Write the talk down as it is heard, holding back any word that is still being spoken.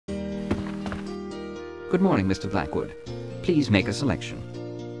Good morning, Mr. Blackwood. Please make a selection.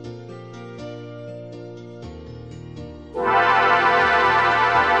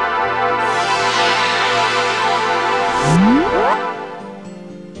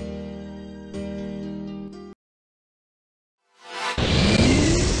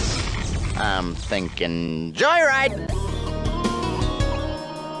 I'm thinking joyride.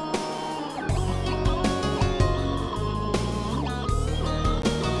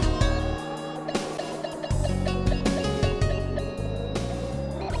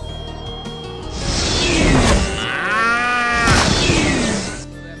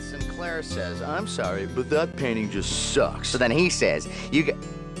 Then Sinclair says, I'm sorry, but that painting just sucks. So then he says,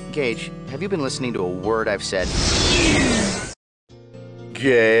 Gage, have you been listening to a word I've said?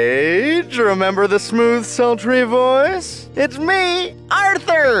 Gage, remember the smooth, sultry voice? It's me,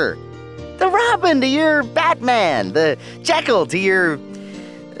 Arthur! The Robin to your Batman, the Jekyll to your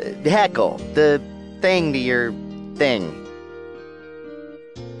Heckle, the Thing to your Thing.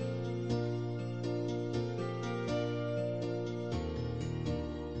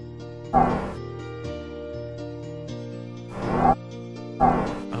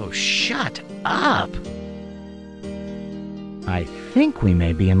 Oh, shut up! I think we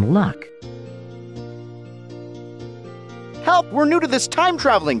may be in luck. Help, we're new to this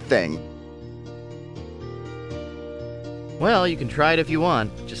time-traveling thing. Well, you can try it if you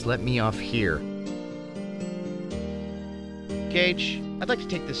want. Just let me off here. Gage, I'd like to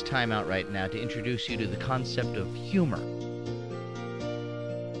take this time out right now to introduce you to the concept of humor.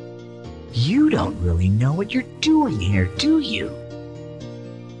 You don't really know what you're doing here, do you?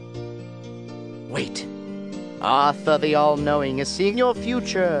 Wait. Arthur the All-Knowing is seeing your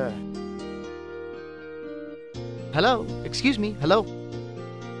future. Hello? Excuse me, hello?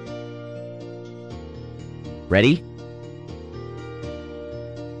 Ready?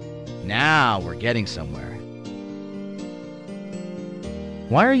 Now we're getting somewhere.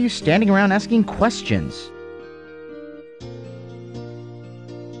 Why are you standing around asking questions?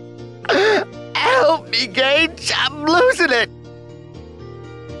 Help me, Gage! I'm losing it!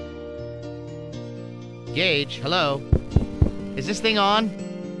 Gage, hello? Is this thing on?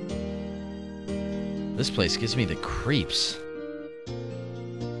 This place gives me the creeps.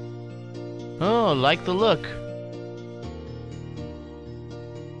 Oh, like the look.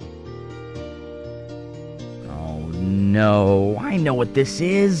 Oh no, I know what this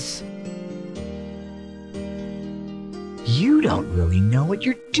is. You don't really know what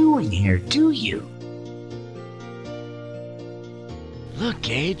you're doing here, do you? Look,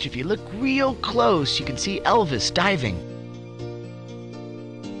 Gage, if you look real close, you can see Elvis diving.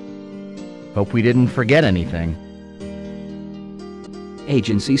 Hope we didn't forget anything.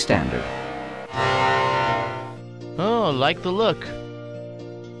 Agency standard. Oh, like the look.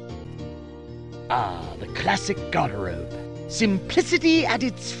 Ah, the classic garderobe. Simplicity at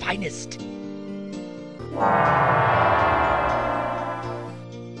its finest.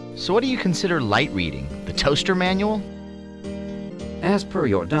 So what do you consider light reading? The toaster manual? As per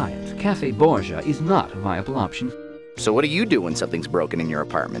your diet, Cafe Borgia is not a viable option. So what do you do when something's broken in your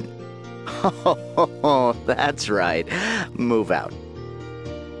apartment? Oh, that's right. Move out.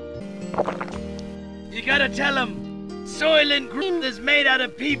 You gotta tell him, Soylent Green is made out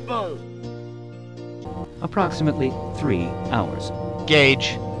of people. Approximately 3 hours.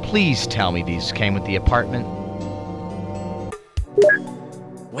 Gage, please tell me these came with the apartment.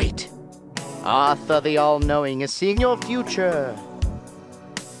 Wait. Arthur the All-Knowing is seeing your future.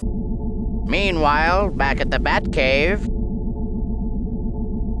 Meanwhile, back at the Batcave.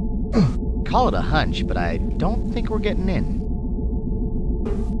 Call it a hunch, but I don't think we're getting in.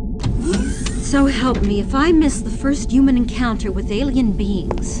 So help me if I miss the first human encounter with alien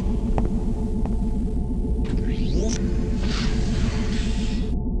beings.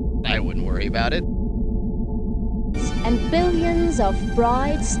 I wouldn't worry about it. And billions of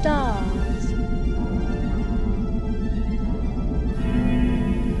bright stars.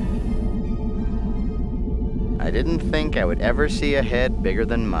 I didn't think I would ever see a head bigger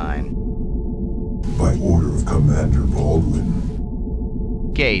than mine. By order of Commander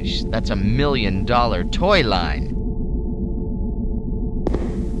Baldwin. Gage, that's $1 million toy line.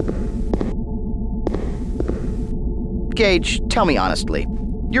 Gage, tell me honestly,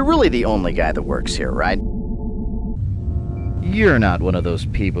 you're really the only guy that works here, right? You're not one of those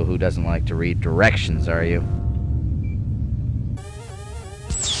people who doesn't like to read directions, are you?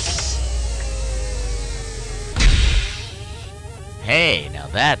 Hey, now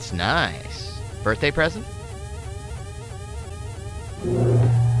that's nice. Birthday present?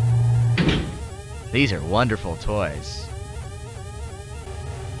 These are wonderful toys.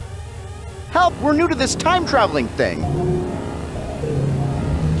 Help! help! We're new to this time-traveling thing.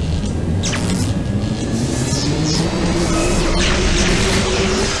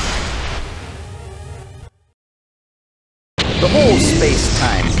 The whole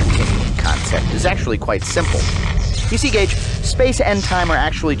space-time continuum concept is actually quite simple. You see, Gage, space and time are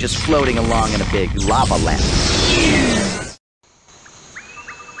actually just floating along in a big lava lamp.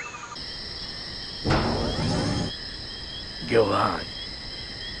 Go on.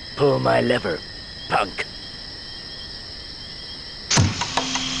 Pull my lever, punk.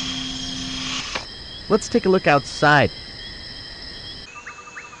 Let's take a look outside.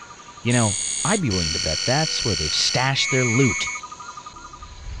 You know, I'd be willing to bet that's where they've stashed their loot.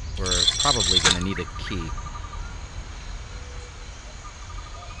 We're probably gonna need a key.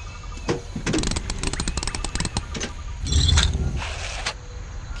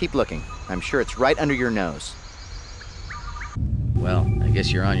 Keep looking. I'm sure it's right under your nose. Well, I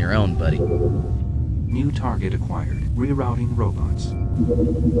guess you're on your own, buddy. New target acquired. Rerouting robots.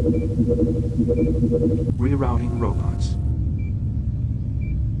 Rerouting robots.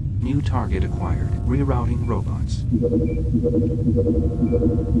 New target acquired. Rerouting robots.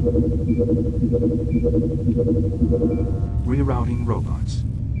 Rerouting robots.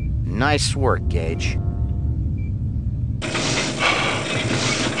 Nice work, Gage.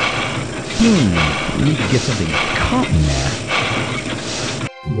 We need to get something caught in there.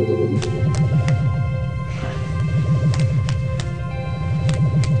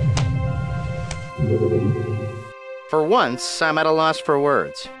 For once, I'm at a loss for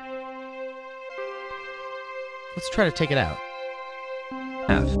words. Let's try to take it out.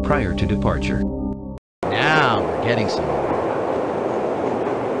 F prior to departure. Now we're getting somewhere.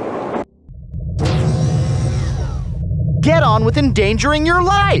 Get on with endangering your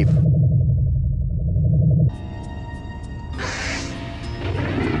life!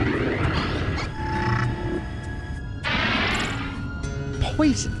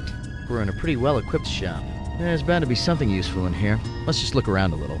 Poisoned. We're in a pretty well-equipped shop. There's bound to be something useful in here. Let's just look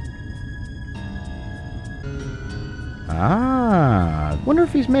around a little. Ah, wonder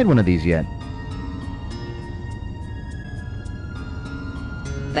if he's made one of these yet.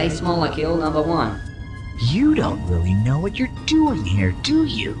 Base molecule number 1. You don't really know what you're doing here, do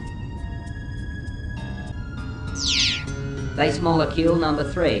you? Base molecule number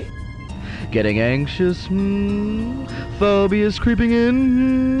 3. Getting anxious, Phobia's creeping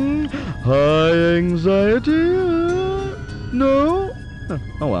in, High anxiety, No?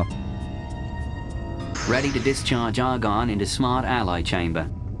 Oh well. Ready to discharge argon into smart ally chamber.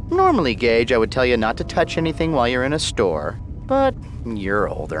 Normally, Gage, I would tell you not to touch anything while you're in a store, but you're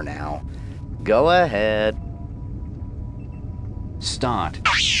older now. Go ahead. Start.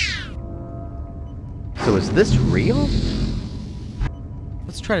 So is this real?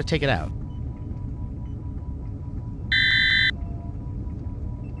 Let's try to take it out.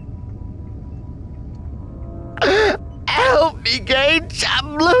 Help me, Gage!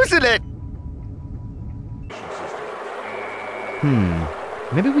 I'm losing it!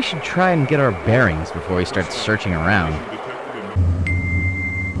 Maybe we should try and get our bearings before we start searching around.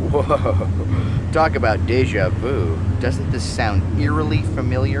 Whoa. Talk about deja vu. Doesn't this sound eerily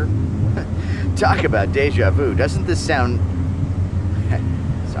familiar? Talk about deja vu. Doesn't this sound...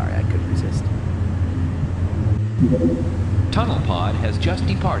 Sorry, I couldn't resist. Tunnel pod has just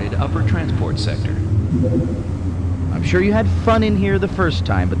departed upper transport sector. I'm sure you had fun in here the first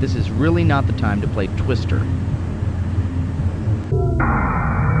time, but this is really not the time to play Twister.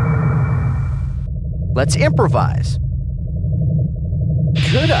 Let's improvise.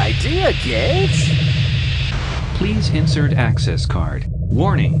 Good idea, Gage. Please insert access card.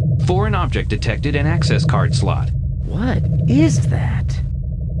 Warning, foreign object detected in access card slot. What is that?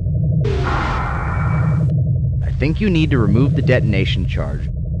 I think you need to remove the detonation charge.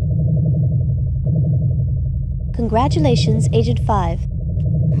 Congratulations, Agent 5.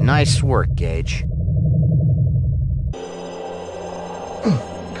 Nice work, Gage.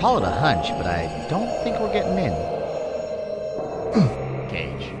 Call it a hunch, but I don't think we're getting in.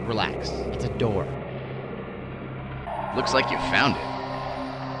 Gage, relax. It's a door. Looks like you found it.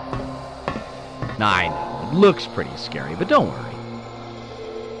 I know, it looks pretty scary, but don't worry.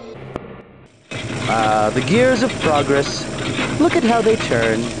 The gears of progress. Look at how they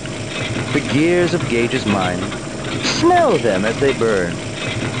turn. The gears of Gage's mind. Smell them as they burn.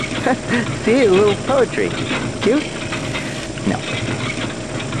 See, a little poetry. Cute? No.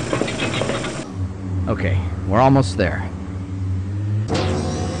 Okay, we're almost there.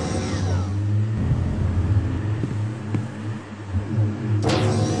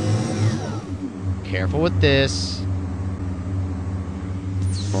 Careful with this.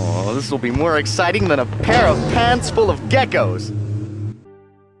 Oh, this will be more exciting than a pair of pants full of geckos.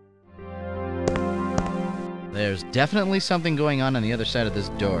 There's definitely something going on the other side of this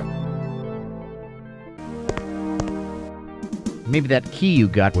door. Maybe that key you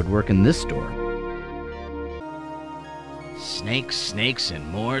got would work in this door. Snakes, snakes, and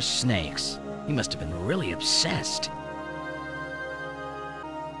more snakes. He must have been really obsessed.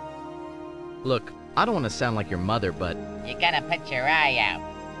 Look, I don't want to sound like your mother, but... You gotta put your eye out.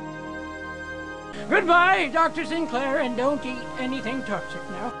 Goodbye, Dr. Sinclair, and don't eat anything toxic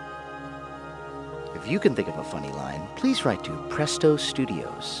now. If you can think of a funny line, please write to Presto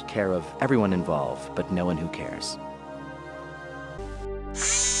Studios, care of everyone involved, but no one who cares.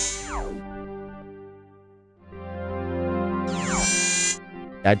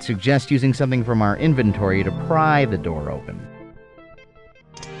 I'd suggest using something from our inventory to pry the door open.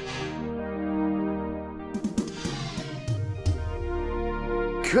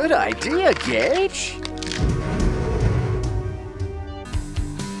 Good idea, Gage!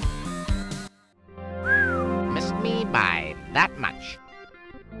 Missed me by that much.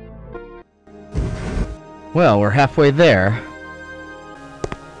 Well, we're halfway there.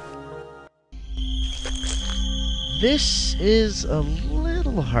 This is a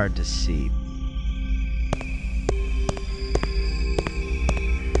little hard to see.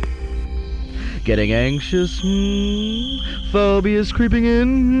 Getting anxious, phobia's creeping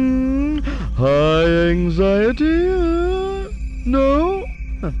in, high anxiety, no?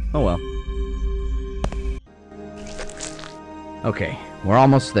 Oh well. Okay, we're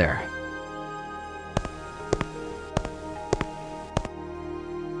almost there.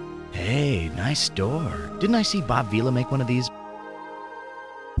 Hey, nice door. Didn't I see Bob Vila make one of these?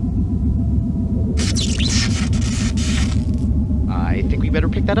 I think we better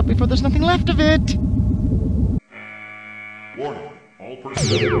pick that up before there's nothing left of it. Warning. All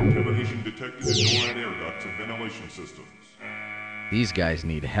personnel contamination detected in NORAD air ducts and ventilation systems. These guys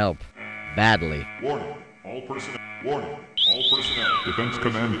need help. Badly. Warning. All personnel. Warning. All personnel. Defense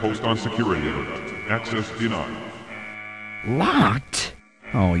Command post on security air ducts. Access denied. Locked?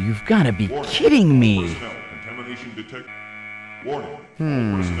 Oh, you've got to be kidding me. Contamination detected. Warning.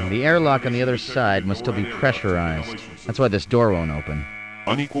 The airlock on the other side must still be pressurized. That's why this door won't open.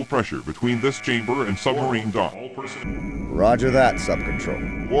 Unequal pressure between this chamber and submarine dock. Roger that, Sub-Control.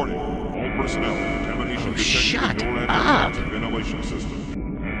 Warning. All personnel. Contamination detected Shut in NORAD up! and ventilation system.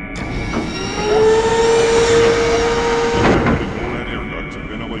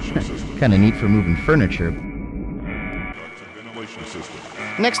 Kinda neat for moving furniture.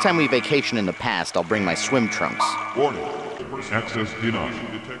 Next time we vacation in the past, I'll bring my swim trunks. Warning. Access denied.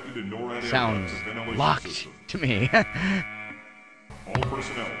 Sounds locked to me.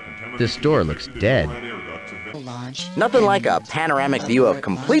 This door looks dead. Nothing like a panoramic view of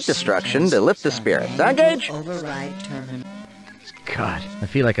complete destruction to lift the spirits, huh, Gage? God, I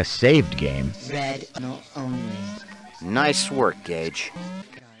feel like a saved game. Nice work, Gage.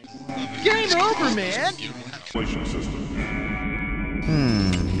 Game over, man!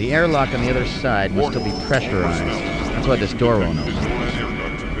 The airlock on the other side must still be pressurized. That's why this door won't open.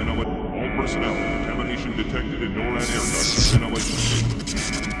 All personnel. Contamination detected in NORAD air ducts and ventilation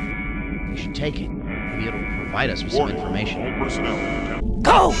system. We should take it. Maybe it'll provide us with some information. All personnel.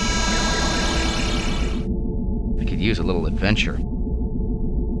 Go! I could use a little adventure.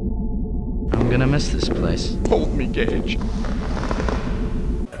 I'm gonna miss this place. Hold me, Gage.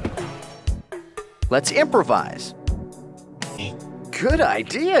 Let's improvise. Good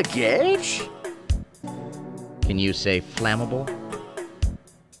idea, Gage. Can you say flammable?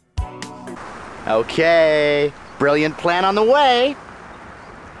 Okay. Brilliant plan on the way.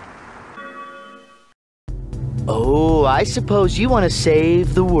 Oh, I suppose you want to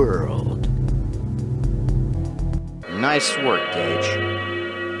save the world. Nice work, Gage.